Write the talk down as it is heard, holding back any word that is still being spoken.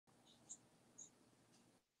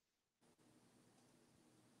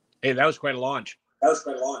Hey, that was quite a launch.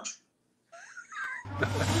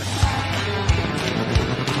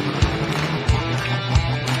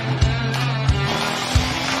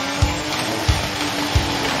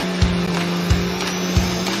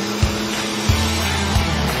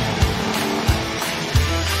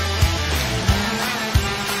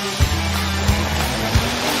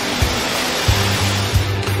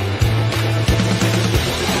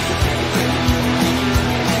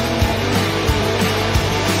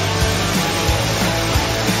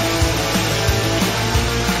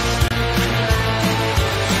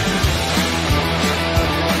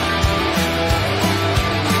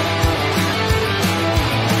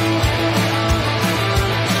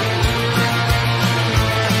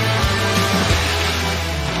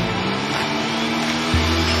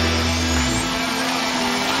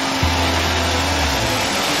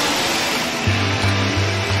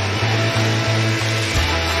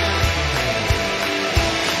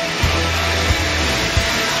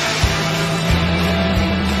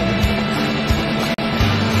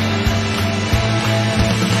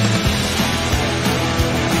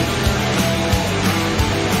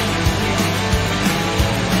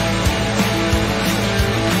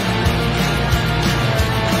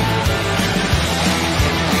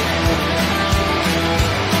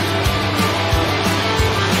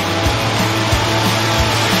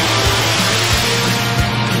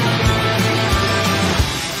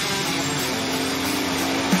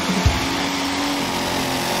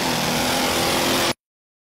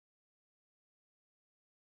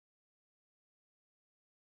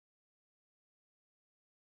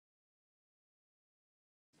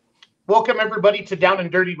 Welcome, everybody, to Down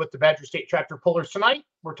and Dirty with the Badger State Tractor Pullers. Tonight,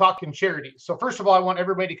 we're talking charities. So first of all, I want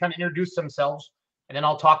everybody to kind of introduce themselves, and then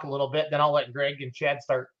I'll talk a little bit. Then I'll let Greg and Chad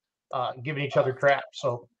start giving each other crap.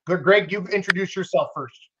 So, Greg, you introduce yourself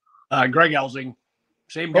first. Greg Elsing,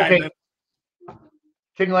 same guy. Okay.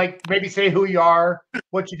 Can you maybe say who you are,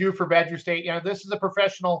 what you do for Badger State? You know, this is a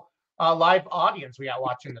professional live audience we got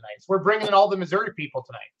watching tonight. So we're bringing in all the Missouri people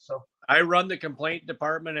tonight. So I run the complaint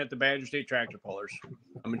department at the Badger State Tractor Pullers.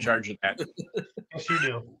 I'm in charge of that. Yes, you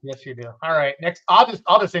do. Yes, you do. All right. Next, I'll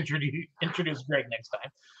just introduce Greg next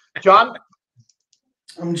time. John.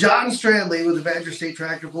 I'm John Stradley with the Badger State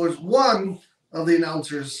Tractor Pullers, one of the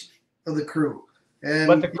announcers of the crew. And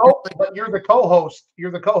but you're the co-host.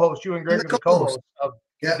 You're the co-host. You and Greg are the co-host of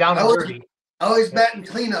Down and Dirty. Always batting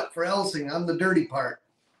cleanup for Elsing. I'm the dirty part.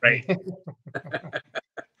 Right.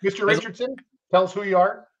 Mr. Richardson, tell us who you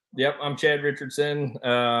are. Yep, I'm Chad Richardson.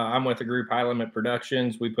 I'm with the group High Limit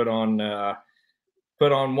Productions. We put on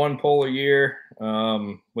one poll a year,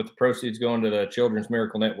 with the proceeds going to the Children's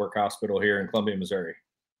Miracle Network Hospital here in Columbia, Missouri.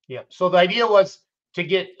 Yeah. So the idea was to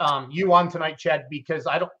get you on tonight, Chad, because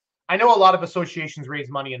I know a lot of associations raise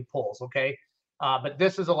money in polls. Okay, but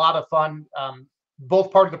this is a lot of fun.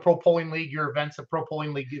 Both part of the Pro Polling League. Your event's a Pro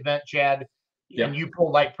Polling League event, Chad. Yep. And you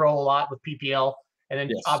pull Light Pro a lot with PPL, and then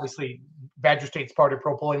obviously Badger State's part of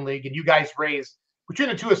Pro Polling League, and you guys raise between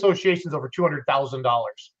the two associations over $200,000.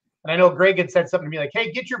 And I know Greg had said something to me like, "Hey,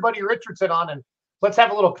 get your buddy Richardson on, and let's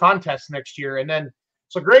have a little contest next year." And then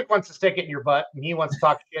so Greg wants to stick it in your butt, and he wants to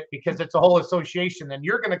talk shit because it's a whole association. Then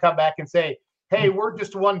you're going to come back and say, "Hey, we're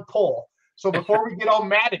just one poll." So before we get all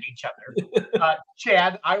mad at each other,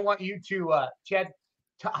 Chad, I want you to Chad.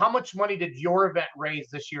 How much money did your event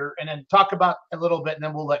raise this year? And then talk about a little bit, and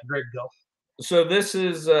then we'll let Greg go. So this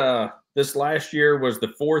is this last year was the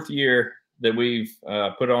fourth year that we've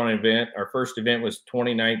put on an event. Our first event was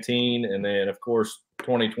 2019, and then of course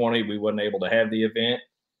 2020 we wasn't able to have the event.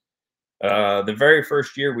 The very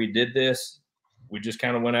first year we did this, we just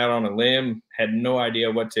kind of went out on a limb, had no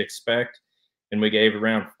idea what to expect, and we gave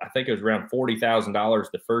around, I think it was around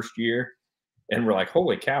 $40,000 the first year, and we're like,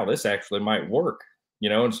 holy cow, this actually might work. You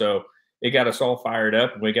know, and so it got us all fired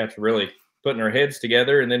up, and we got to really putting our heads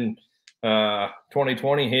together. And then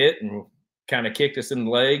 2020 hit and kind of kicked us in the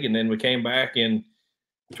leg. And then we came back in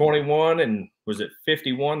 21 and was at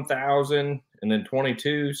 51,000, and then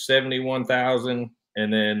 22, 71,000.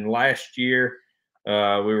 And then last year we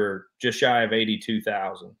were just shy of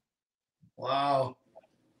 82,000. Wow.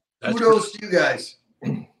 Kudos to you guys.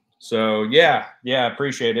 So yeah,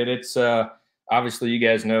 appreciate it. It's obviously you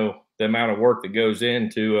guys know the amount of work that goes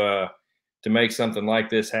into to make something like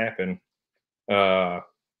this happen.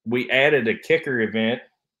 We added a kicker event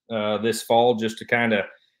this fall just to kind of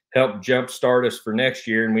help jumpstart us for next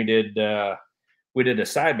year, and we did a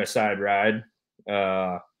side-by-side ride,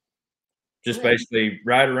 just basically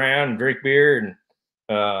ride around and drink beer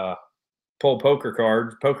and pull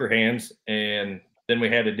poker hands, and then we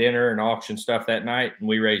had a dinner and auction stuff that night, and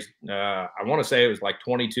we raised I want to say it was like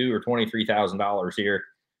 $22,000 or $23,000 here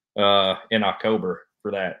in October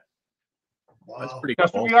for that. That's Wow. pretty So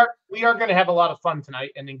cool. we are going to have a lot of fun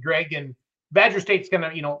tonight, and then Greg and Badger State's going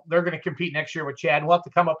to, they're going to compete next year with Chad. We'll have to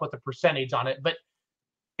come up with a percentage on it. But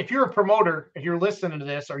if you're a promoter, if you're listening to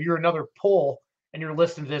this, or you're another poll and you're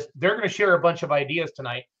listening to this, they're going to share a bunch of ideas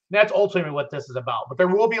tonight. And that's ultimately what this is about. But there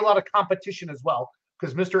will be a lot of competition as well,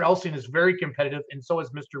 because Mr. Elsing is very competitive, and so is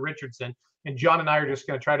Mr. Richardson. And John and I are just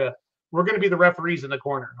going to we're going to be the referees in the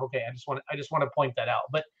corner. Okay, I just want to point that out.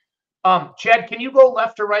 But Chad, can you go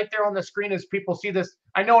left or right there on the screen as people see this?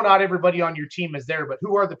 I know not everybody on your team is there, but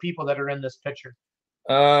who are the people that are in this picture?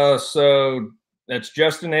 So that's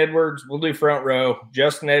Justin Edwards. We'll do front row.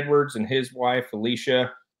 Justin Edwards and his wife,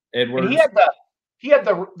 Alicia Edwards. And he had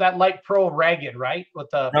that light pro ragged, right? With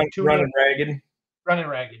the running ragged. Running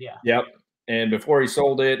ragged, yeah. Yep. And before he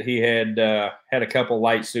sold it, he had a couple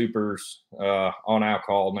light supers on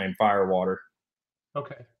alcohol named Firewater.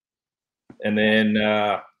 Okay. And then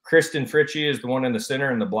Kristen Fritchie is the one in the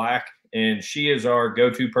center in the black, and she is our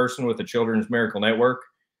go-to person with the Children's Miracle Network.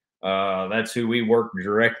 That's who we work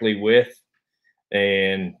directly with,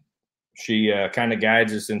 and she kind of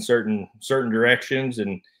guides us in certain directions,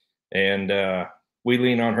 and we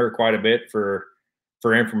lean on her quite a bit for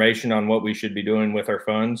information on what we should be doing with our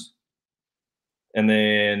funds. And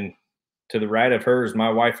then to the right of her is my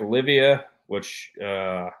wife Olivia, which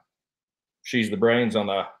she's the brains on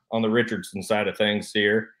the Richardson side of things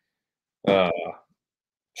here.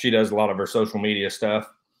 She does a lot of her social media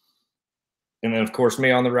stuff. And then, of course,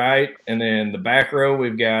 me on the right. And then the back row,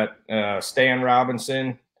 we've got Stan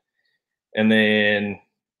Robinson, and then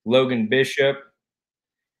Logan Bishop,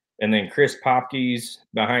 and then Chris Popkes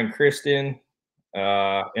behind Kristen.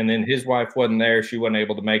 And then his wife wasn't there. She wasn't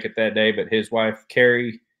able to make it that day, but his wife,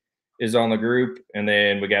 Carrie, is on the group. And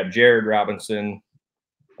then we got Jared Robinson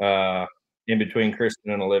in between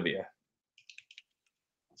Kristen and Olivia.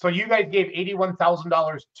 So you guys gave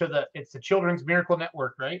 $81,000 to it's the Children's Miracle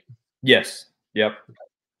Network, right? Yes. Yep.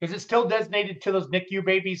 Is it still designated to those NICU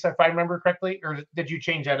babies, if I remember correctly, or did you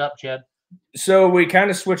change that up, Chad? So we kind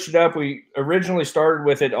of switched it up. We originally started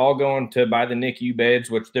with it all going to buy the NICU beds,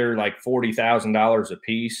 which they're like $40,000 a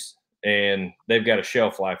piece, and they've got a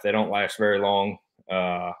shelf life. They don't last very long,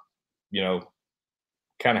 kind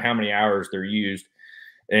of how many hours they're used.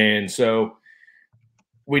 And so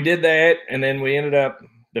we did that, and then we ended up,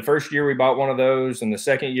 the first year we bought one of those, and the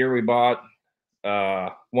second year we bought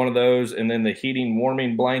one of those, and then the heating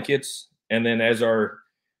warming blankets. And then as our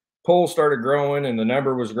pool started growing and the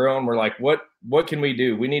number was growing, we're like, what can we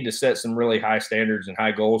do? We need to set some really high standards and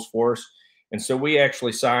high goals for us. And so we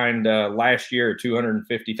actually signed last year a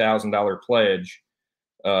 $250,000 pledge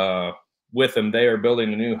with them. They are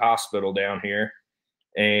building a new hospital down here.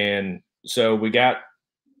 And so we got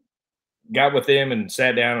with them and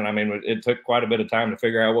sat down, and I mean, it took quite a bit of time to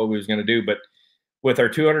figure out what we was going to do. But with our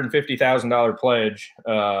 $250,000 pledge,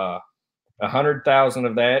 $100,000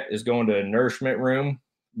 of that is going to a nourishment room,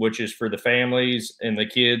 which is for the families and the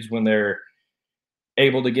kids when they're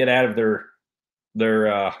able to get out of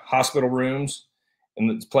their hospital rooms, and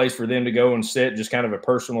it's a place for them to go and sit, just kind of a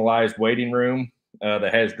personalized waiting room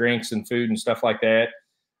that has drinks and food and stuff like that.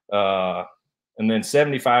 And then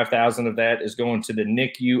 $75,000 of that is going to the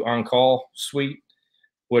NICU on-call suite,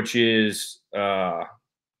 which is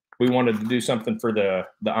we wanted to do something for the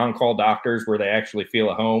on-call doctors where they actually feel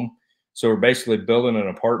at home. So we're basically building an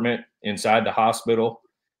apartment inside the hospital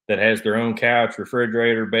that has their own couch,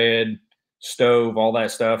 refrigerator, bed, stove, all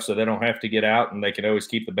that stuff, so they don't have to get out, and they can always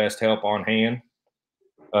keep the best help on hand.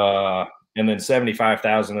 And then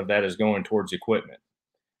 $75,000 of that is going towards equipment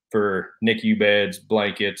for NICU beds,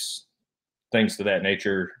 blankets, things to that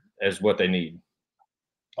nature as what they need.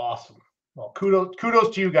 Awesome. Well,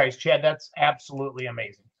 kudos to you guys, Chad. That's absolutely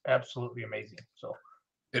amazing. Absolutely amazing. So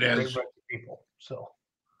It is. Great bunch of people. So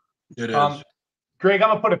It is. Greg, I'm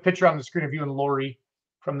gonna put a picture on the screen of you and Lori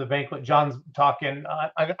from the banquet. John's talking.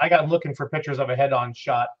 I got looking for pictures of a head-on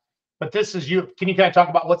shot, but this is you. Can you kind of talk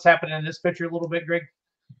about what's happening in this picture a little bit, Greg?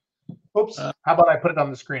 Oops. How about I put it on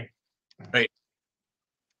the screen? Right.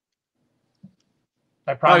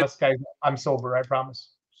 I promise, guys. I'm sober. I promise.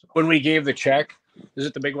 So, When we gave the check, is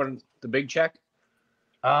it the big one, the big check?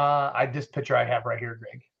 this picture I have right here,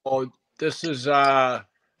 Greg. Oh, this is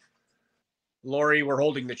Lori. We're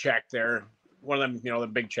holding the check there. One of them, the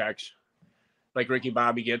big checks, like Ricky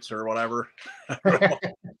Bobby gets or whatever.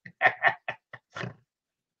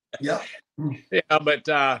 Yeah. Yeah,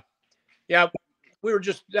 but we were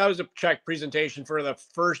that was a check presentation for the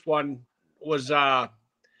first one. Was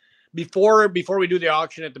before we do the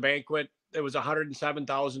auction at the banquet, it was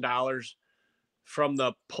 $107,000 from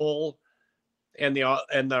the pull and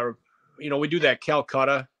the we do that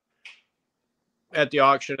Calcutta at the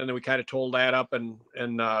auction, and then we kind of totaled that up, and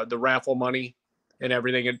the raffle money and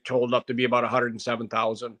everything, it totaled up to be about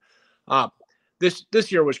 107,000.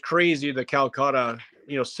 This year was crazy. The Calcutta,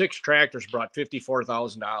 6 tractors brought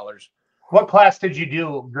 $54,000. What class did you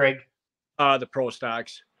do, Greg? The pro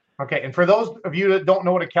stocks. Okay, and for those of you that don't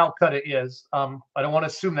know what a Calcutta is, I don't want to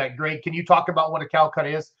assume that. Greg, can you talk about what a Calcutta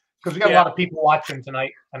is? Because we got a lot of people watching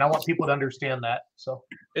tonight, and I want people to understand that. So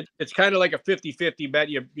it's kind of like a 50-50 bet.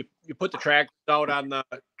 You put the tractor out on the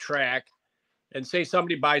track, and say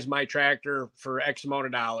somebody buys my tractor for X amount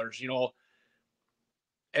of dollars,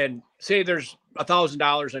 and say there's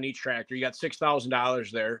 $1,000 on each tractor. You got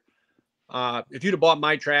 $6,000 there. If you'd have bought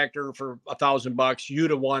my tractor for $1,000,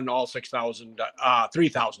 you'd have won all 6,000,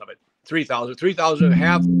 3,000 of it. 3,000 and a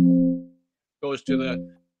half goes to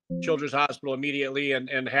the Children's Hospital immediately,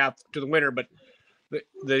 and half to the winner. But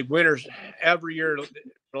the winners every year for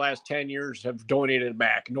the last 10 years have donated it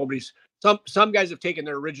back. Some guys have taken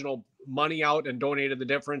their original money out and donated the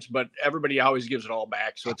difference, but everybody always gives it all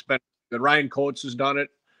back. So it's been good. Ryan Coates has done it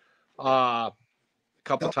a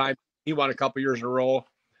couple of times. He won a couple years in a row.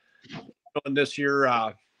 And this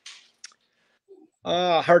year,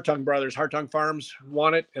 Hartung Brothers, Hartung Farms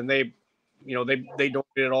won it, and they donated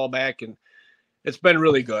it all back, and it's been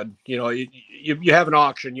really good. You have an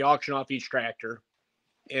auction, you auction off each tractor,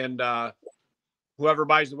 and whoever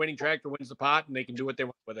buys the winning tractor wins the pot, and they can do what they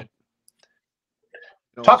want with it.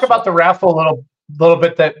 Talk about the raffle a little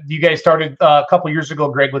bit that you guys started a couple years ago,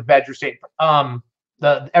 Greg, with Badger State.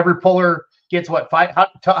 Every puller gets what, 5?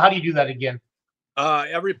 How do you do that again?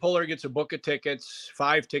 Every puller gets a book of tickets,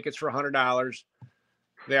 5 tickets for $100.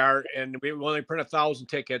 And we only print 1,000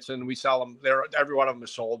 tickets, and we sell them. Every one of them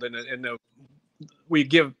is sold, and we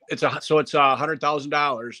give it's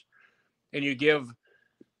 $100,000, and you give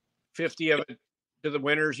 50 of it to the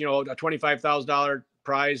winners. A $25,000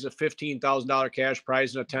 prize, a $15,000 cash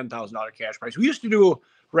prize, and a $10,000 cash prize. We used to do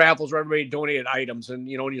raffles where everybody donated items, and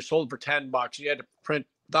when you sold for $10, you had to print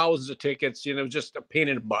thousands of tickets. It was just a pain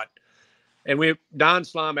in the butt. And Don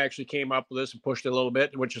Slom actually came up with this and pushed it a little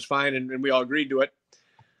bit, which is fine, and we all agreed to it.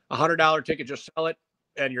 $100 ticket, just sell it,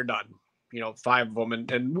 and you're done. 5 of them,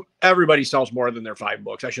 and everybody sells more than their 5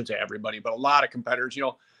 books. I shouldn't say everybody, but a lot of competitors.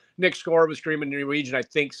 Nick Score with Screaming Norwegian, I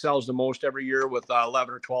think, sells the most every year with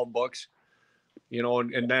 11 or 12 books.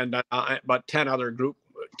 And then about 10 other group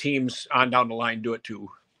teams on down the line do it too.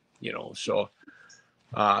 So,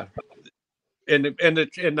 the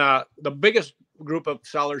biggest group of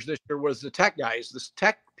sellers this year was the tech guys. The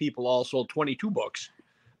tech people all sold 22 books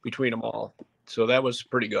between them all, so that was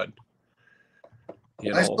pretty good.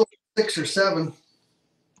 I sold 6 or 7.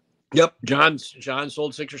 Yep, John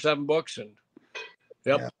sold 6 or 7 books, and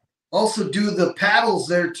yep. Yeah. Also do the paddles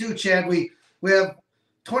there too, Chad. We have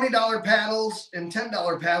 $20 paddles and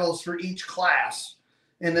 $10 paddles for each class,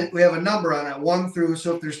 and we have a number on it, 1 through.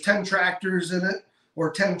 So if there's 10 tractors in it or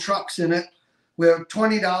 10 trucks in it, we have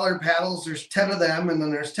 $20 paddles. There's 10 of them, and then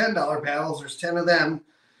there's $10 paddles. There's 10 of them.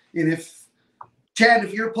 And if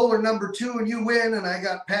you're puller number 2 and you win, and I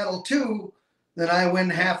got paddle 2, then I win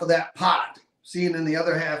half of that pot. See, and then the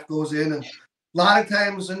other half goes in. And a lot of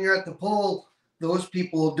times when you're at the pull, those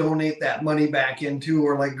people donate that money back into,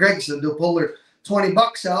 or like Greg said, they'll pull their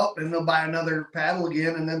 $20 out and they'll buy another paddle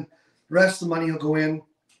again, and then the rest of the money will go in.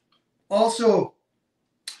 Also,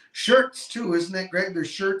 shirts too, isn't it, Greg? There's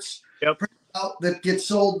shirts. Yep. Out that gets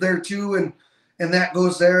sold there too, and that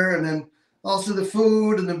goes there, and then also the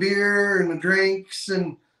food and the beer and the drinks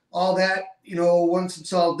and all that. Once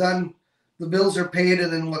it's all done, the bills are paid,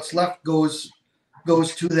 and then what's left goes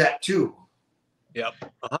to that too. Yep,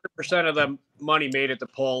 100% of the money made at the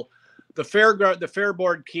pull. The fair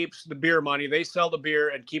board keeps the beer money. They sell the beer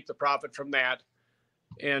and keep the profit from that,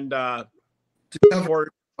 and for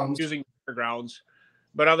using grounds.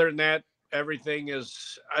 But other than that, everything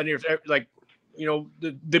is the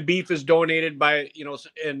beef is donated by,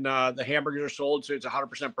 and the hamburgers are sold. So it's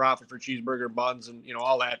 100% profit for cheeseburger buns and,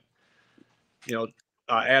 all that,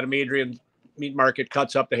 Adam Adrian Meat Market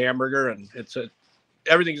cuts up the hamburger, and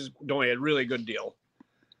everything is donated. Really good deal.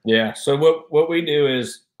 Yeah. So what we do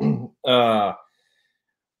is,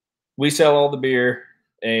 we sell all the beer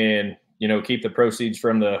and, keep the proceeds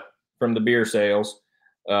from the beer sales.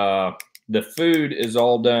 The food is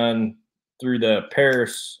all done through the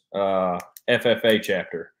Paris, FFA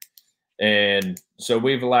chapter. And so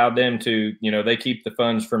we've allowed them to, they keep the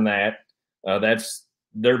funds from that. That's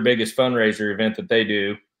their biggest fundraiser event that they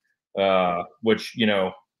do, which,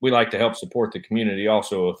 we like to help support the community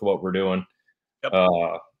also with what we're doing. Yep.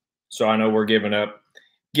 So I know we're giving up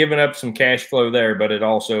some cash flow there, but it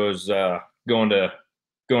also is going to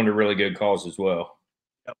really good cause as well.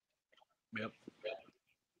 Yep.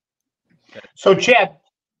 So Chad,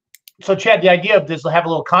 the idea of this will have a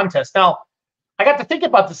little contest. Now, I got to think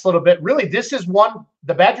about this a little bit. Really, this is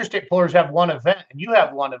the Badger State Pullers have one event and you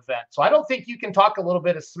have one event. So I don't think you can talk a little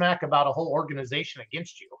bit of smack about a whole organization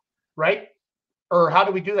against you, right? Or how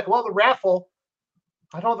do we do that? Well, the raffle,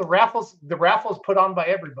 I know the raffle is put on by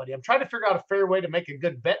everybody. I'm trying to figure out a fair way to make a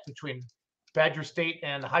good bet between Badger State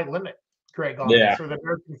and High Limit, Greg, on this, or the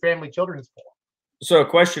American Family Children's Pool. So a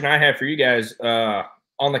question I have for you guys,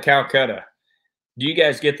 on the Calcutta, do you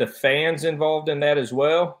guys get the fans involved in that as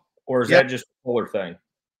well? Or is that just a puller thing?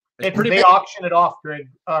 They auction it off, Greg,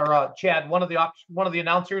 or Chad, one of the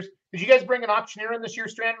announcers. Did you guys bring an auctioneer in this year,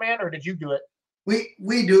 Strandman, or did you do it? We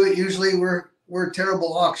do it. Usually we're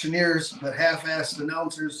terrible auctioneers, but half-assed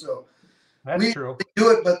announcers. So that's true. We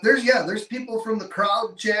do it, but there's people from the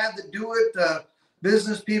crowd, Chad, that do it.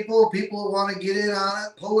 Business people that want to get in on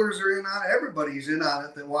it. Pullers are in on it. Everybody's in on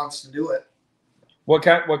it that wants to do it. What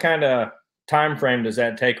kind of time frame does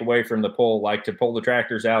that take away from the pull? Like to pull the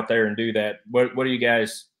tractors out there and do that? What do you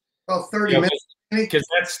guys? About 30 minutes. Because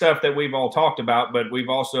that's stuff that we've all talked about, but we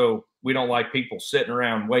don't like people sitting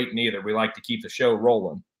around waiting either. We like to keep the show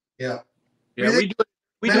rolling. Yeah. We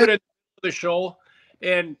do it at the show,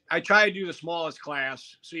 and I try to do the smallest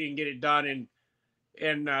class so you can get it done.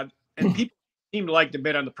 And people seem to like to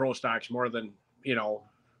bid on the pro stocks more than,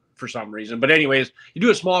 for some reason. But anyways, you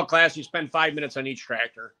do a small class, you spend 5 minutes on each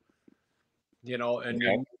tractor,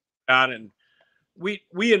 and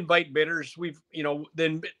we invite bidders.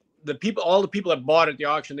 Then all the people that bought at the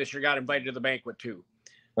auction this year got invited to the banquet too.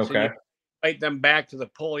 Okay. So you invite them back to the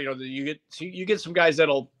pull. You get some guys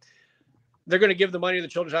they're going to give the money to the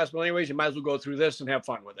Children's Hospital anyways. You might as well go through this and have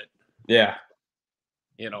fun with it. Yeah.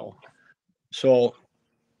 So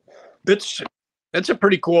it's a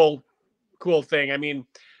pretty cool thing. I mean,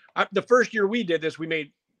 the first year we did this, we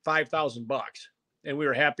made $5,000 and we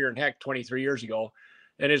were happier than heck 23 years ago,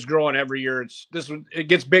 and it's growing every year. It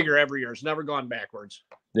gets bigger every year. It's never gone backwards.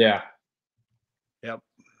 Yeah. Yep.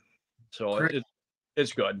 So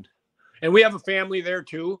it's good. And we have a family there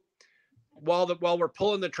too. While we're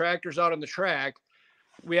pulling the tractors out on the track,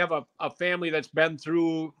 we have a family that's been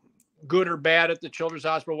through good or bad at the Children's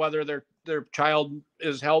Hospital, whether their child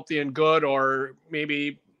is healthy and good, or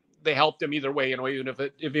maybe they helped them either way, even if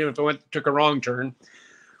it took a wrong turn.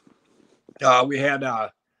 We have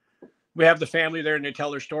the family there, and they tell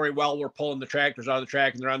their story while we're pulling the tractors out of the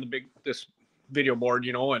track, and they're on this video board,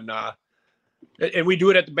 and we do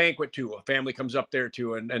it at the banquet too. A family comes up there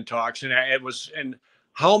too and talks, and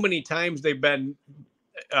how many times they've been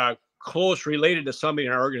close related to somebody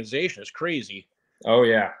in our organization is crazy. Oh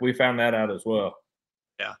yeah, we found that out as well.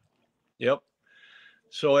 Yeah. Yep.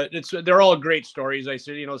 So they're all great stories. I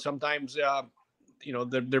said, sometimes they have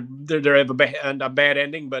a bad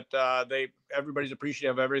ending, but everybody's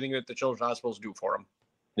appreciative of everything that the children's hospitals do for them.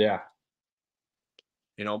 Yeah.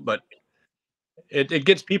 But it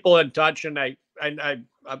gets people in touch, and I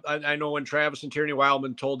know when Travis and Tierney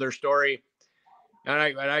Wildman told their story, and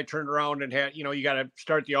I turned around and had, you got to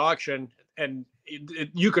start the auction, and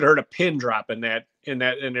you could heard a pin drop in that, and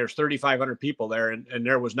there's 3,500 people there, and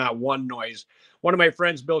there was not one noise. One of my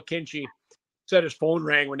friends, Bill Kinchy, said his phone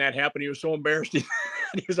rang when that happened. He was so embarrassed. He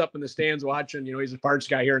was up in the stands watching. He's a parts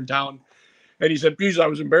guy here in town, and he said, "Geez, I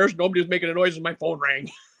was embarrassed. Nobody was making a noise, and my phone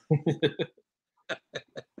rang."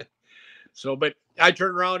 So, but I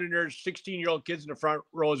turned around, and there's 16-year-old kids in the front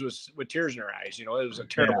rows with tears in their eyes. It was a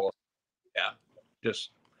terrible,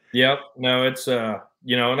 Yep. No, it's that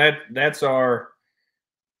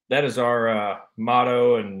is our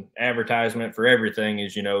motto and advertisement for everything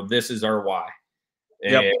is, this is our why.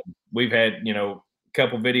 And we've had, a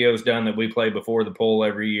couple videos done that we play before the poll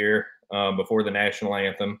every year, before the national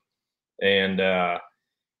anthem. And,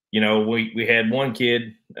 we had one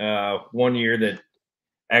kid one year that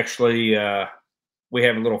actually we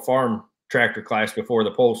have a little farm tractor class before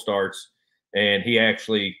the poll starts. And he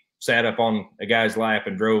actually sat up on a guy's lap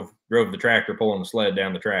and drove the tractor pulling the sled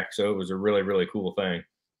down the track. So it was a really, really cool thing.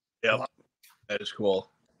 Yep. That is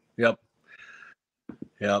cool. Yep.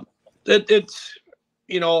 Yep. It's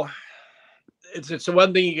the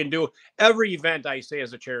one thing you can do. Every event I say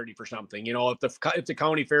is a charity for something. If the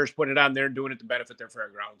county fair's putting it on, they're doing it to benefit their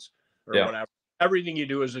fairgrounds or whatever. Everything you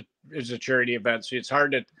do is a charity event. So it's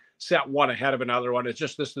hard to set one ahead of another one. It's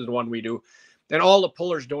just, this is the one we do. And all the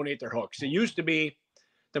pullers donate their hooks. It used to be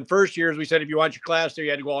the first years we said, if you want your class there, you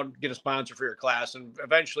had to go out and get a sponsor for your class. And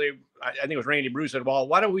eventually, I think it was Randy Bruce said, well,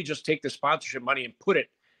 why don't we just take the sponsorship money and put it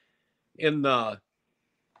in the,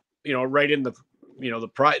 right in the,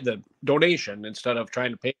 the donation instead of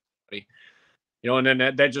trying to pay somebody. And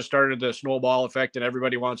then that just started the snowball effect, and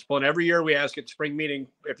everybody wants to pull. And every year we ask at spring meeting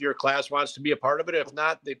if your class wants to be a part of it. If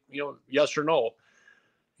not, they, yes or no.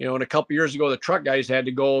 And a couple years ago, the truck guys had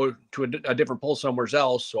to go to a different pull somewhere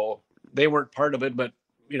else, so they weren't part of it. But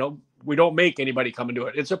we don't make anybody come and do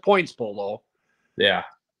it. It's a points pull, though. Yeah.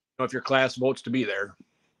 If your class votes to be there.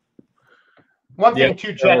 One thing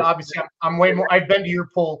too, Chad. Obviously, I'm way more. I've been to your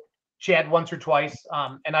pull, Chad, once or twice,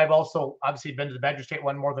 and I've also obviously been to the Badger State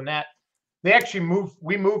one more than that. They actually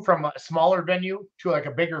we moved from a smaller venue to like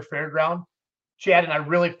a bigger fairground, Chad, and I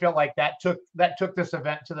really felt like that took this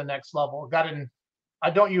event to the next level.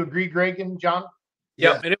 Don't you agree, Greg and John?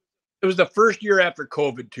 Yeah, and it was the first year after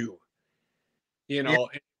COVID too.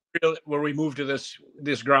 Where we moved to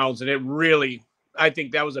this grounds, and it really, I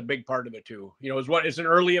think that was a big part of it too. It's an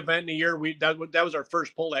early event in the year. That was our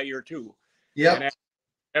first pull that year too. Yeah, and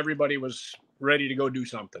everybody was ready to go do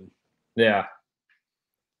something. Yeah.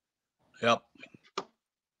 Yep.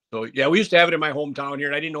 So yeah, we used to have it in my hometown here,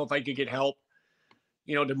 and I didn't know if I could get help,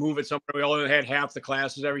 to move it somewhere. We only had half the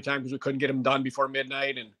classes every time because we couldn't get them done before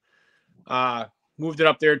midnight, and moved it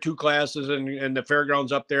up there 2 classes, and the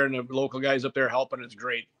fairgrounds up there and the local guys up there helping. It's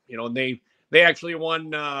great, and they actually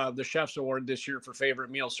won the chef's award this year for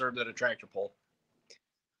favorite meal served at a tractor pull.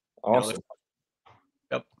 Awesome.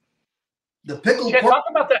 Yep. The pickle. Chad, talk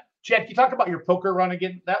about that. Chad, can you talk about your poker run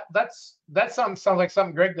again? That sounds like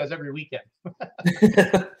something Greg does every weekend.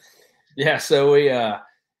 Yeah, so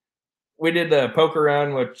we did the poker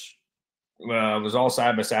run, which was all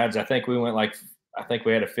side by sides. I think we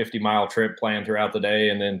had a 50-mile trip planned throughout the day,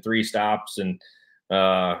 and then 3 stops, and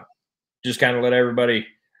just kind of let everybody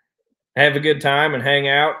have a good time and hang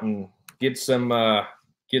out and get some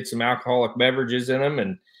alcoholic beverages in them.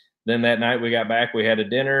 And then that night we got back, we had a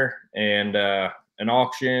dinner and an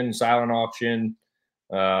auction, silent auction,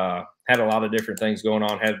 had a lot of different things going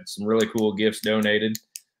on, had some really cool gifts donated.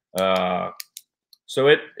 So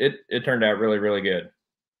it turned out really, really good.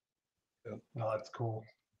 Oh, that's cool.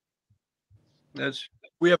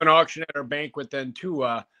 We have an auction at our banquet then too.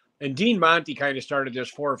 And Dean Monty kind of started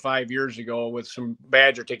this 4 or 5 years ago with some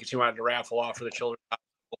Badger tickets he wanted to raffle off for the children.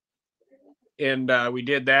 And we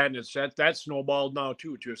did that, and that snowballed now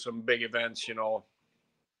too to some big events,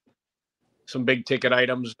 some big ticket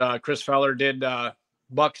items. Chris Feller did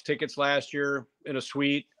Bucks tickets last year in a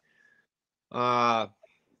suite.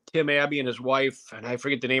 Tim Abbey and his wife, and I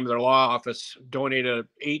forget the name of their law office, donated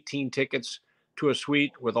 18 tickets to a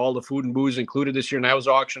suite with all the food and booze included this year, and that was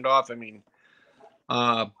auctioned off. I mean,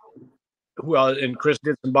 and Chris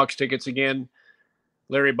did some Bucks tickets again.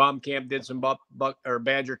 Larry Baumkamp did some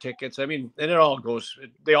Badger tickets. I mean, and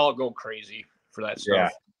they all go crazy for that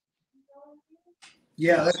stuff.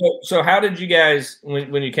 Yeah. So how did you guys,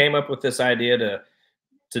 when you came up with this idea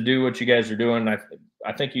to do what you guys are doing?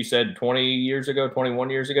 I think you said 21 years ago.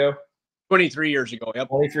 23 years ago. Yep.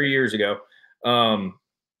 23 years ago.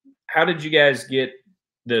 How did you guys get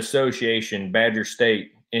the association, Badger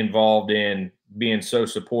State, involved in being so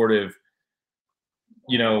supportive,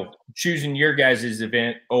 choosing your guys'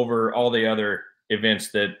 event over all the other events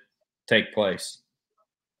that take place?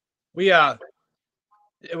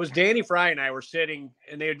 It was Danny Fry and I were sitting,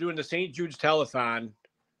 and they were doing the St. Jude's telethon.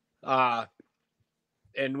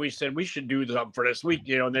 And we said we should do something for this week,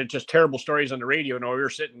 and they're just terrible stories on the radio. We were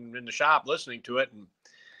sitting in the shop listening to it,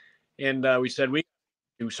 and we said we can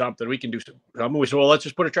do something. We can do something. We said, well, let's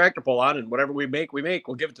just put a tractor pull on, and whatever we make,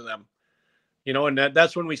 we'll give it to them. And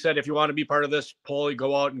that's when we said, if you want to be part of this pull, you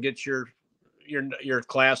go out and get your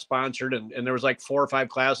class sponsored. And there was like 4 or 5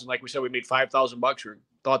 classes. Like we said, we made $5,000. We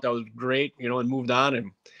thought that was great, and moved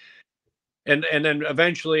on. And then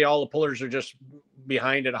eventually all the pullers are just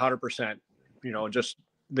behind it 100%. Just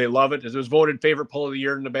they love it. It was voted favorite pull of the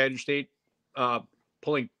year in the Badger State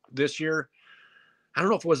pulling this year. I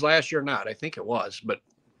don't know if it was last year or not. I think it was, but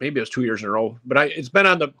maybe it was 2 years in a row. But it's been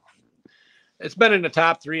in the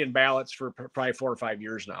top 3 in ballots for probably 4 or 5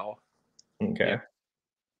 years now. Okay.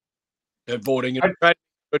 At voting, and try to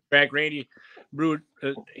put back Randy Brood.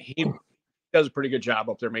 He does a pretty good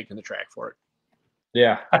job up there making the track for it.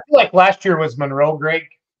 Yeah, I feel like last year was Monroe, Greg,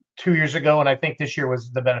 2 years ago, and I think this year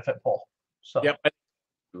was the benefit pull. So yep,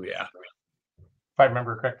 yeah, if I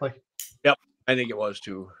remember correctly. Yep, I think it was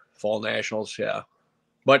too. Fall Nationals, yeah.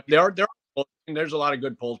 But there's a lot of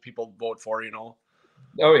good polls people vote for,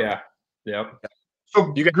 Oh yeah, yep.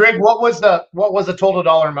 So Greg, what was the total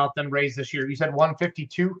dollar amount then raised this year? You said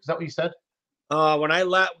 152. Is that what you said? When I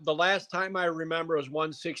left, the last time I remember was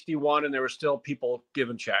 161, and there were still people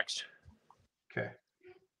giving checks. Okay.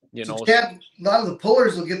 So Chad, a lot of the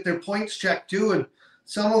pullers will get their points checked too, and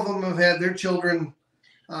some of them have had their children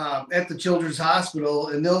at the children's hospital,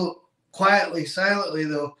 and quietly, silently,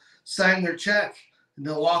 they'll sign their check and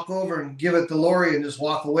they'll walk over and give it to Lori and just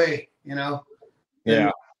walk away, you know?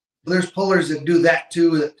 Yeah. And there's pullers that do that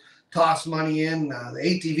too, that toss money in. The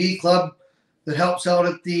ATV club that helps out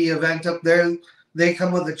at the event up there, they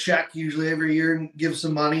come with a check usually every year and give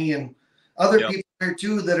some money, and other people there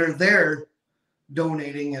too that are there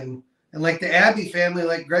donating. And like the Abbey family,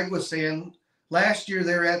 like Greg was saying, last year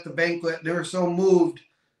they were at the banquet. They were so moved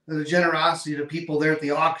at the generosity to people there at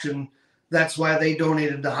the auction. That's why they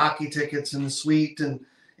donated the hockey tickets and the suite and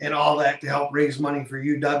all that to help raise money for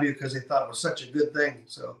UW, because they thought it was such a good thing.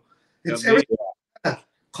 So it's everything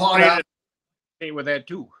caught up with that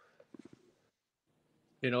too.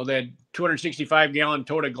 You know, that 265-gallon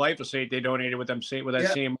tote of glyphosate they donated with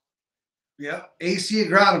that same. Yeah, AC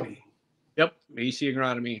Agronomy. Yep, AC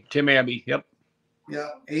Agronomy. Tim Abbey. Yep. Yeah,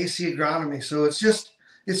 AC Agronomy. So it's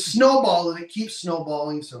snowballing. It keeps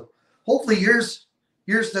snowballing. So hopefully yours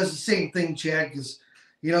does the same thing, Chad. Because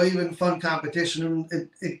even fun competition,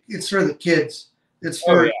 it's for the kids. It's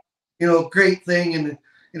for great thing. And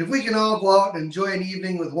if we can all go out and enjoy an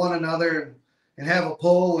evening with one another and have a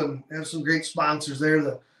poll and have some great sponsors there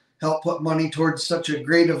to help put money towards such a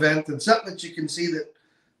great event and something that you can see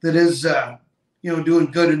that is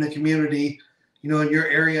doing good in the community, in your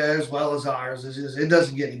area as well as ours. It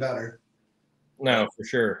doesn't get any better. No, for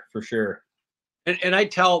sure. And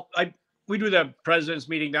we do the president's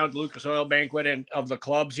meeting down at the Lucas Oil Banquet and of the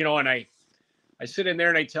clubs, and I sit in there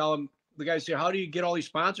and I tell them, the guys say, how do you get all these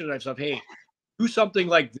sponsors and stuff? Hey, do something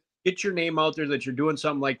like this. Get your name out there that you're doing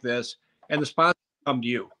something like this, and the sponsors come to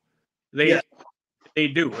you. They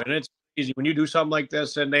do, and it's easy when you do something like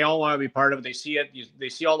this, and they all want to be part of it. They see it, they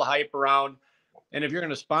see all the hype around, and if you're going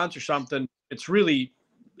to sponsor something, it's really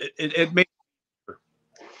it makes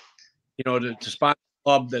to sponsor a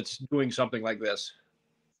club that's doing something like this.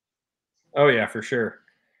 Oh yeah, for sure.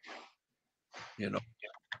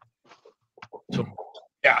 So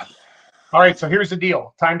yeah. All right, so here's the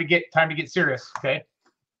deal. Time to get serious, okay?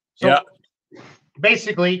 So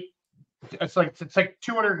basically, it's like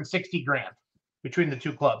 260 grand between the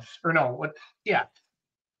two clubs. Or no, what? Yeah,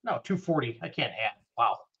 no, 240. I can't add.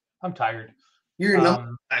 Wow, I'm tired. You're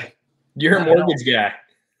you're a mortgage guy.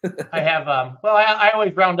 I have well, I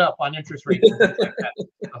always round up on interest rates. And things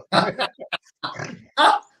like that.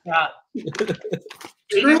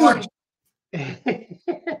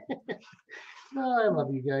 Oh, I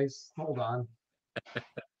love you guys. Hold on.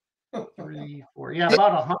 3, 4. Yeah,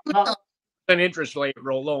 about an interest rate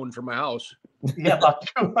loan for my house. Yeah, about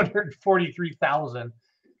 243,000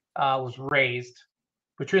 was raised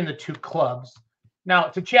between the two clubs. Now,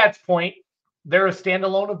 to Chad's point, they're a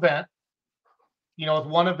standalone event. With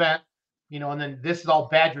one event, and then this is all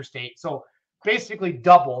Badger State. So basically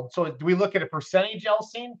doubled. So do we look at a percentage,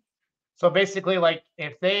 Elsine? So basically, like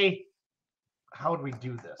how would we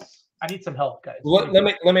do this? I need some help, guys. Let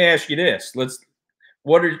me ask you this.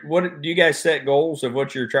 What do you guys set goals of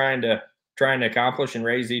what you're trying to accomplish and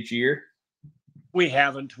raise each year? We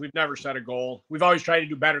haven't. We've never set a goal. We've always tried to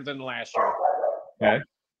do better than the last year. Okay.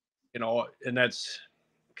 And that's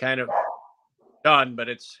kind of done, but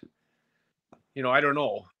it's, I don't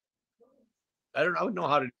know. I don't know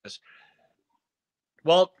how to do this.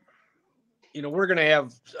 Well, we're going to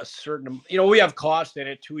have a certain, we have cost in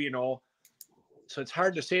it too, so it's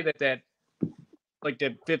hard to say that like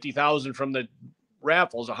the 50,000 from the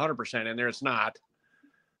raffle is 100% in there. It's not,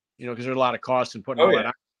 because there's a lot of cost in putting all that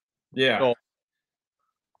on. Yeah. So,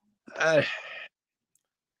 I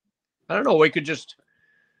don't know. We could just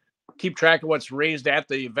keep track of what's raised at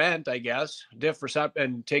the event, I guess,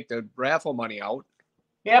 and take the raffle money out.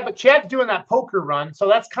 Yeah, but Chad's doing that poker run, so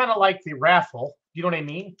that's kind of like the raffle. You know what I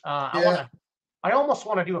mean? I almost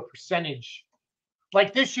want to do a percentage.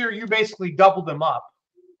 Like this year, you basically doubled them up,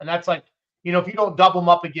 and that's like, if you don't double them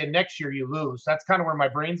up again next year, you lose. That's kind of where my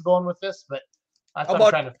brain's going with this, but that's what I'm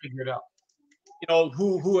trying to figure it out.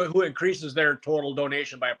 Who increases their total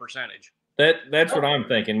donation by a percentage? That's what I'm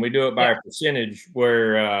thinking. We do it by a percentage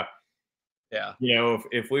where,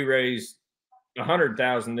 if we raise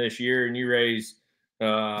 100,000 this year and you raise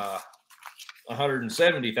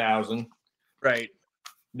 170,000, right?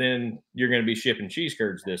 Then you're going to be shipping cheese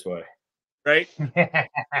curds this way, right?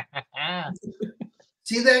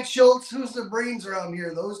 See that, Schultz? Who's the brains around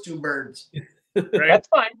here? Those two birds. Right?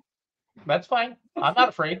 That's fine. I'm not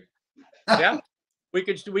afraid. Yeah, we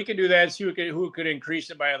could do that. And see who could increase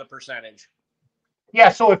it by the percentage. Yeah.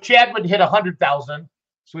 So if Chad would hit 100,000,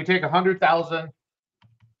 so we take 100,000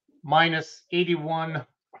 minus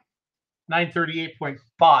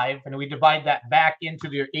 81,938.5, and we divide that back into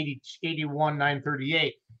the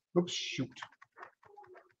 81,938. Oops, shoot.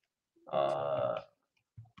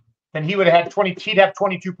 then he would have had 20. He'd have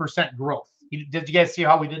 22% growth. Did you guys see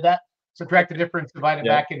how we did that? Subtract the difference, divide it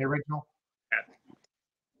back in the original.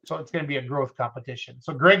 So it's going to be a growth competition.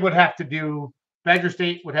 So Greg would have to do. Badger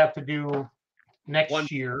State would have to do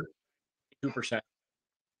next year. 2%.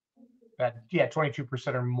 Yeah,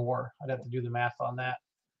 22% or more. I'd have to do the math on that.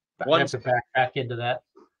 I'd have to back into that.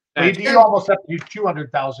 But you almost have to do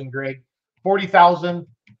 200,000, Greg. 40,000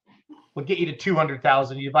 would get you to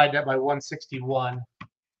 200,000. You divide that by 161.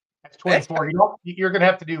 That's 24. You're going to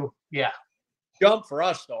have to do, Jump for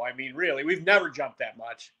us, though. I mean, really, we've never jumped that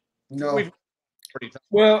much. No.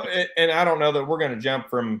 Well, and I don't know that we're going to jump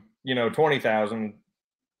from 20,000.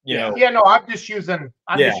 No, I'm just using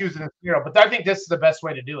a zero, but I think this is the best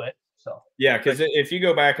way to do it. So yeah, because if you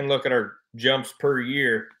go back and look at our jumps per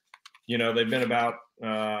year, they've been about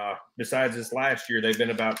besides this last year, they've been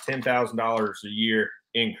about $10,000 a year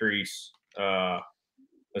increase.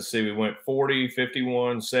 Let's see, we went 40,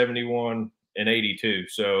 51, 71, and 82.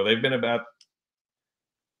 So they've been $10,000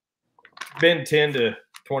 to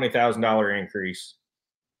 $20,000 increase.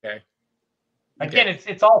 Okay. Again,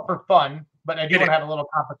 it's all for fun, but I do want to have a little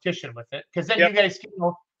competition with it, because then you guys,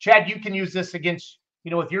 Chad, you can use this against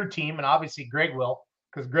with your team, and obviously Greg will,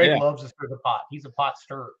 because Greg loves to stir the pot. He's a pot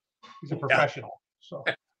stirrer. He's a professional. So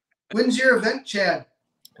when's your event, Chad?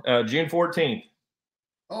 June 14th.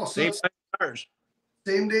 Oh, so same day as ours.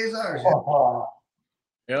 Same day as ours. Oh.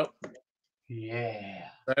 Yep. Yeah.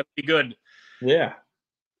 That'd be good. Yeah.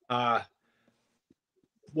 Well,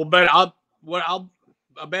 but I'll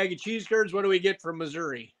a bag of cheese curds. What do we get from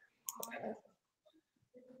Missouri?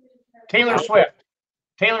 Taylor Swift.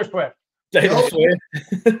 Taylor Swift. So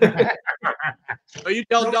you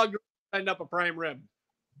tell Doug to send up a prime rib.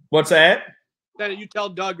 What's that? You tell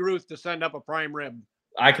Doug Ruth to send up a prime rib.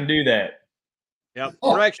 I can do that. Yep.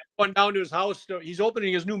 We're actually going down to his house. He's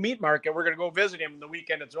opening his new meat market. We're going to go visit him the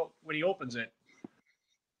weekend when he opens it.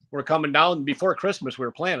 We're coming down before Christmas. We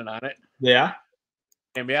were planning on it. Yeah.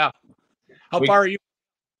 And how far are you?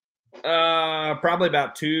 Probably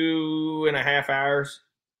about 2.5 hours.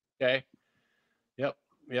 Okay.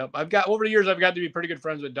 Yep. I've got over the years, I've got to be pretty good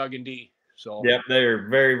friends with Doug and Dee. So yep, they're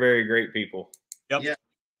very, very great people. Yep. Yeah.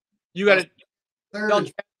 You got to tell a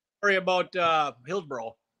story about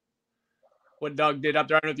Hillsboro. What Doug did up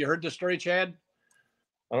there. I don't know if you heard this story, Chad.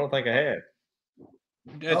 I don't think I have.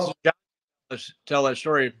 Let's tell that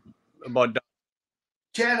story about Doug.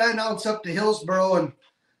 Chad, I announced up to Hillsboro, and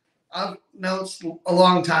I've announced a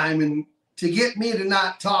long time, and to get me to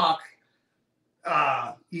not talk,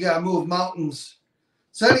 you got to move mountains.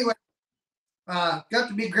 So anyway, got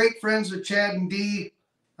to be great friends with Chad and Dee.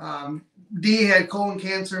 Dee had colon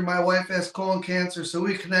cancer. My wife has colon cancer, so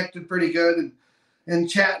we connected pretty good and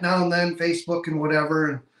chat now and then, Facebook and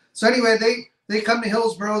whatever. And so anyway, they come to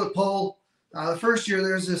Hillsboro to pull. The first year,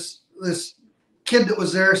 there's this kid that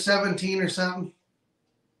was there, 17 or something,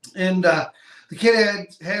 and the kid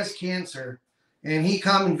has cancer, and he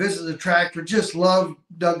come and visit the tractor. Just loved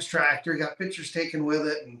Doug's tractor. Got pictures taken with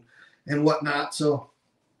it and whatnot. So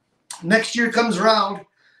next year comes around,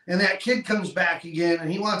 and that kid comes back again,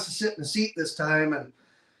 and he wants to sit in the seat this time,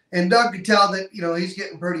 and Doug could tell that he's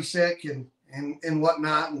getting pretty sick and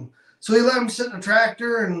whatnot, and so he let him sit in the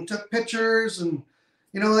tractor and took pictures, and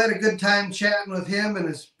they had a good time chatting with him and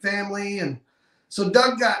his family. And so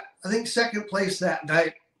Doug got, I think, second place that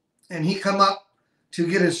night, and he come up to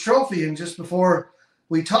get his trophy, and just before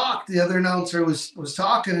we talked, the other announcer was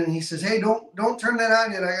talking, and he says, "Hey, don't turn that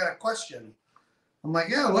on yet. I got a question." I'm like,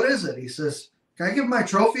 "Yeah, what is it?" He says, "Can I give my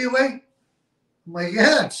trophy away?" I'm like,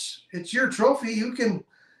 "Yeah, it's your trophy. You can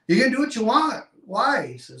do what you want." "Why?"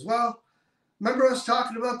 He says, "Well, remember us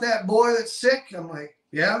talking about that boy that's sick?" I'm like,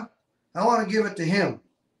 "Yeah, I want to give it to him."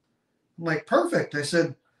 I'm like, "Perfect." I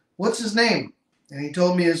said, "What's his name?" And he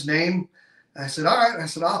told me his name. I said, "All right." I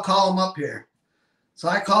said, "I'll call him up here." So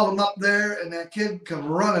I called him up there, and that kid come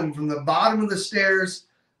running from the bottom of the stairs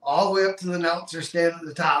all the way up to the announcer stand at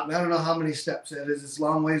the top. And I don't know how many steps that is. It's a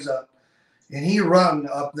long ways up. And he run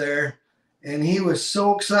up there, and he was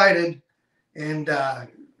so excited. And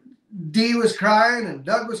Dee was crying, and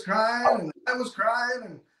Doug was crying, and I was crying,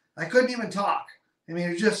 and I couldn't even talk. I mean,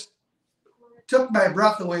 it just took my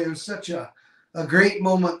breath away. It was such a great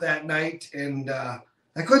moment that night, and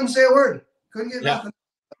I couldn't say a word. Couldn't get nothing.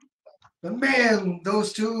 But man,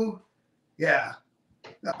 those two, yeah.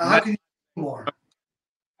 How can you do more?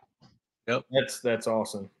 Yep. That's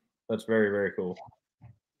awesome. That's very, very cool.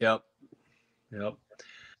 Yep.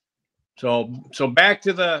 So back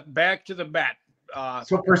to the bet.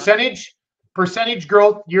 So percentage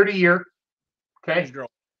growth year to year. Okay.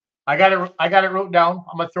 I got it wrote down.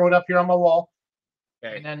 I'm gonna throw it up here on my wall.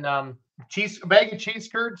 Okay. And then a bag of cheese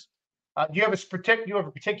curds. Do you have a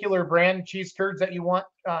particular brand cheese curds that you want,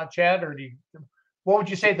 Chad, or what would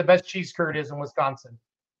you say the best cheese curd is in Wisconsin?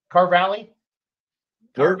 Car Valley?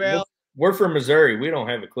 We're from Missouri. We don't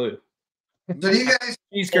have a clue. So do you guys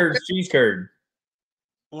cheese curd.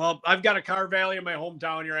 Well, I've got a Car Valley in my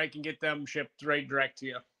hometown here. I can get them shipped right direct to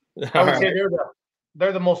you. I would say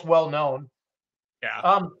they're the most well known.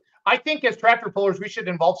 Yeah. I think as tractor pullers, we should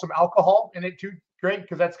involve some alcohol in it too, Greg,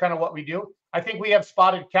 because that's kind of what we do. I think we have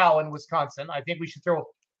spotted cow in Wisconsin. I think we should throw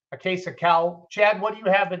a case of cow. Chad, what do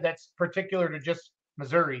you have that's particular to just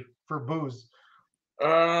Missouri for booze?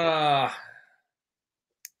 Look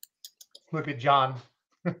at John.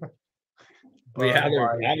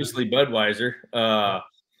 Obviously Budweiser.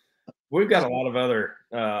 We've got a lot of other,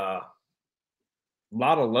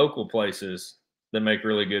 lot of local places that make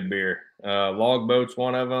really good beer. Logboat's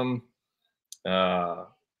one of them.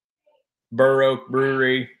 Burr Oak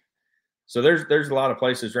Brewery. So there's a lot of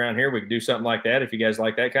places around here. We could do something like that if you guys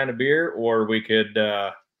like that kind of beer, or we could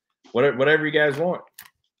whatever you guys want.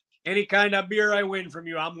 Any kind of beer I win from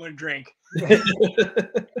you, I'm going to drink.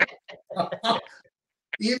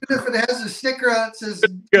 Even if it has a sticker on it says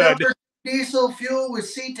diesel fuel with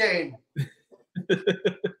cetane.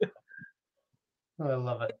 I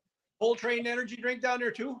love it. Coltrane energy drink down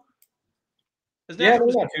there too? Yeah, they're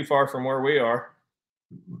not too far from where we are.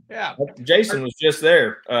 Yeah. Jason was just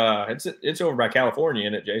there. It's over by California,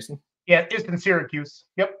 isn't it, Jason? Yeah, it's in Syracuse.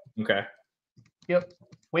 Yep. Okay. Yep.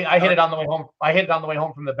 I hit it on the way home. I hit it on the way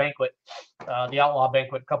home from the banquet, the Outlaw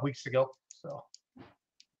banquet a couple weeks ago. So.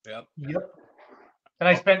 Yep. And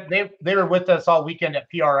I spent they were with us all weekend at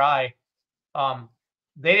PRI.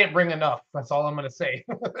 They didn't bring enough. That's all I'm going to say.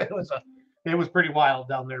 It was pretty wild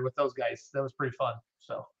down there with those guys. That was pretty fun.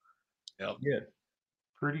 So. Yep. Good.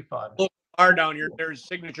 Pretty fun. Look, bar down here, their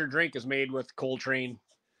signature drink is made with Coltrane.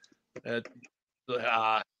 They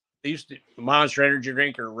used to Monster Energy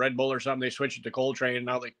drink or Red Bull or something. They switched it to Coltrane, and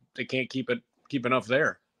now they can't keep enough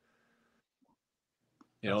there.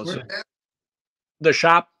 You know, so the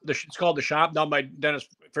shop. It's called the Shop down by Dennis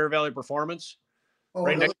Fair Valley Performance. Oh, right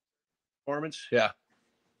really? next to Performance. Yeah.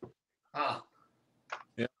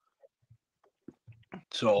 Yeah.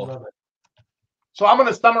 So I'm going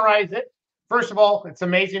to summarize it. First of all, it's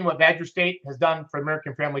amazing what Badger State has done for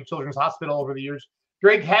American Family Children's Hospital over the years.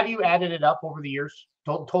 Greg, have you added it up over the years?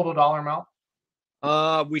 Total dollar amount?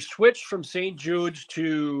 We switched from St. Jude's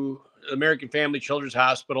to American Family Children's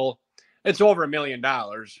Hospital. It's over $1 million.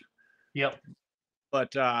 Yep.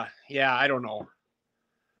 But yeah, I don't know.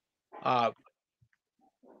 I'm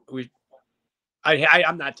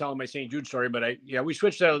not telling my St. Jude story, but we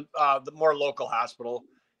switched to the more local hospital,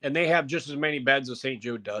 and they have just as many beds as St.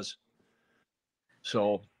 Jude does.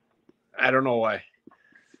 So I don't know why.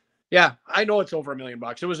 Yeah, I know it's over $1 million.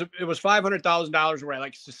 It was $500,000, where I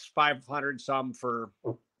like 500 some for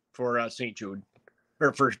St. Jude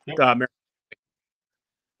or for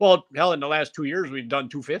well, hell, in the last 2 years we've done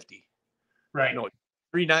 250. Right. You know,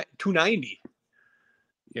 290.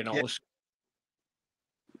 You know.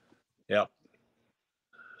 Yeah.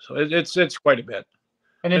 So it's quite a bit.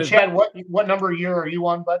 And then Chad, what number year are you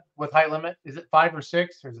on, bud, with high limit? Is it 5 or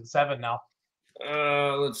 6, or is it 7 now?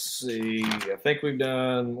 Let's see. I think we've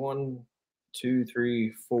done 1, 2,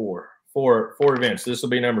 3, 4 events. This will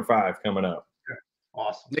be number 5 coming up.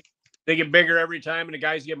 Awesome. They get bigger every time, and the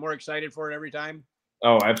guys get more excited for it every time.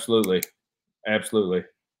 Oh, absolutely.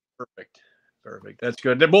 Perfect. That's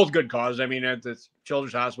good. They're both good causes. I mean, at the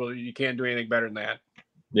Children's Hospital, you can't do anything better than that.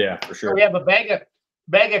 Yeah, for sure. So we have a bag of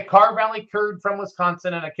Car Valley curd from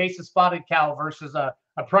Wisconsin and a case of spotted cow versus a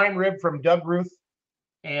prime rib from Doug Ruth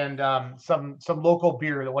and some local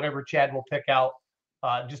beer, whatever Chad will pick out,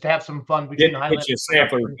 just to have some fun between Get you a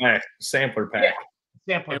sampler pack. Yeah, sampler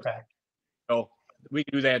pack. Oh, we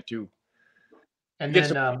can do that too. And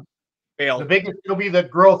then the biggest will be the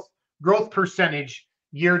growth percentage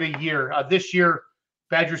year to year. This year,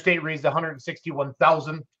 Badger State raised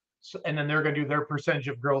 $161,000, and then they're going to do their percentage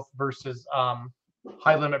of growth versus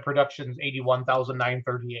High Limit Productions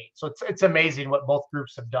 $81,938. So it's amazing what both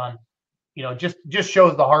groups have done. You know, just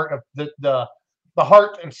shows the heart of the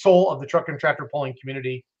heart and soul of the truck and tractor pulling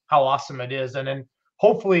community, how awesome it is. And then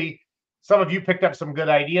hopefully some of you picked up some good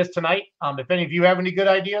ideas tonight. If any of you have any good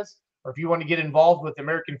ideas, or if you want to get involved with the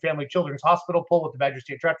American Family Children's Hospital pull with the Badger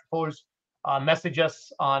State Tractor Pullers, message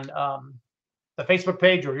us on the Facebook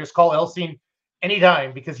page, or just call Elsine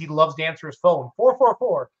anytime, because he loves to answer his phone.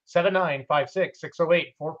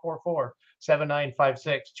 444-7956,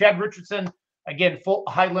 608-444-7956. Chad Richardson, again, full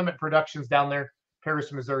High Limit Productions down there,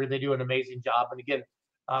 Paris, Missouri. They do an amazing job. And again,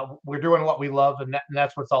 we're doing what we love, and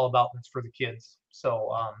that's what it's all about. It's for the kids.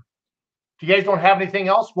 So if you guys don't have anything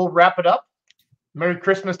else, we'll wrap it up. Merry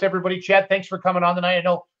Christmas to everybody. Chad, thanks for coming on tonight. I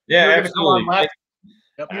know Yeah, you were absolutely.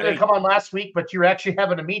 you were going to come on last week, but you're actually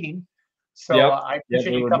having a meeting. So I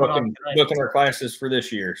appreciate you coming on tonight. Booking our classes for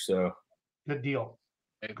this year. So good deal.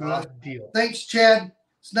 Good deal. Thanks, Chad.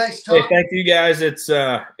 It's nice talking. Hey, thank you guys.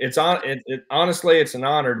 Honestly, it's an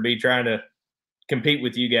honor to be trying to compete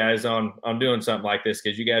with you guys on doing something like this,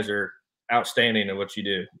 because you guys are outstanding at what you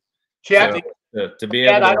do. Chad, so, to be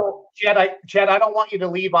Chad, able to, Chad, I don't want you to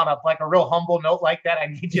leave on a real humble note like that. I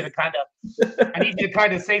need you to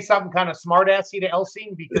kind of say something kind of smartassy to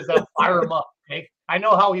Elsing, because I'll fire him up. Okay, I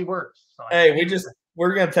know how he works. So hey,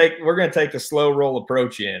 we're gonna take the slow roll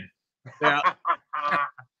approach in. Yeah.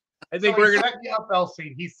 I think we're setting you up,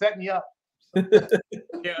 Elsing. He's setting you up.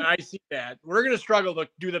 Yeah, I see that. We're going to struggle to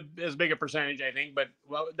do as big a percentage, I think, but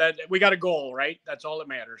that we got a goal, right? That's all that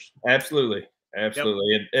matters. Absolutely. Yep.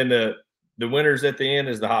 And the winners at the end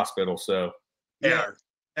is the hospital. So yeah,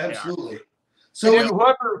 absolutely. So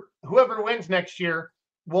whoever wins next year,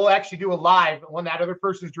 we'll actually do a live when that other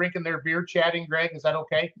person's drinking their beer, chatting. Greg, is that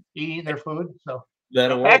okay? Eating their food. So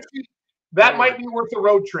that'll work. Actually, that might be worth a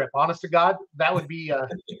road trip. Honest to God, that would be.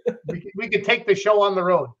 We could take the show on the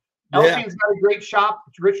road. Elsing's got a great shop.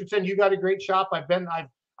 Richardson, you got a great shop. I've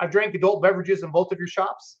drank adult beverages in both of your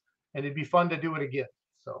shops, and it'd be fun to do it again.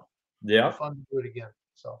 So fun to do it again.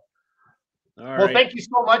 So well, thank you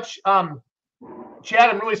so much, Chad.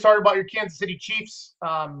 I'm really sorry about your Kansas City Chiefs.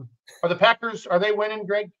 Are the Packers? Are they winning,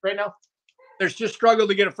 Greg, right now? They're just struggled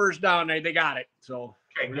to get a first down. They got it. So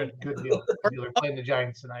okay, good deal. They're playing the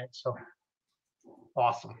Giants tonight. So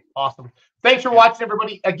awesome. Thanks for watching,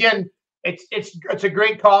 everybody. Again. It's a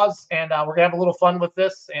great cause, and we're gonna have a little fun with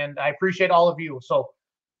this, and I appreciate all of you. So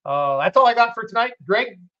that's all I got for tonight.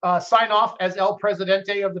 Greg, sign off as El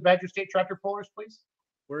Presidente of the Badger State Tractor Pullers, please.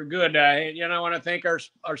 We're good. I want to thank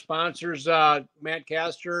our sponsors, Matt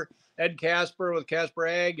Castor, Ed Casper with Casper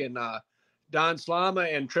Ag, and Don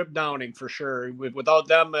Slama and Trip Downing for sure. Without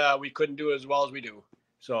them, we couldn't do as well as we do.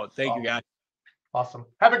 So thank you, guys. Awesome.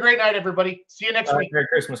 Have a great night, everybody. See you next week. Merry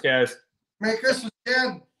Christmas, guys. Merry Christmas,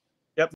 Chad.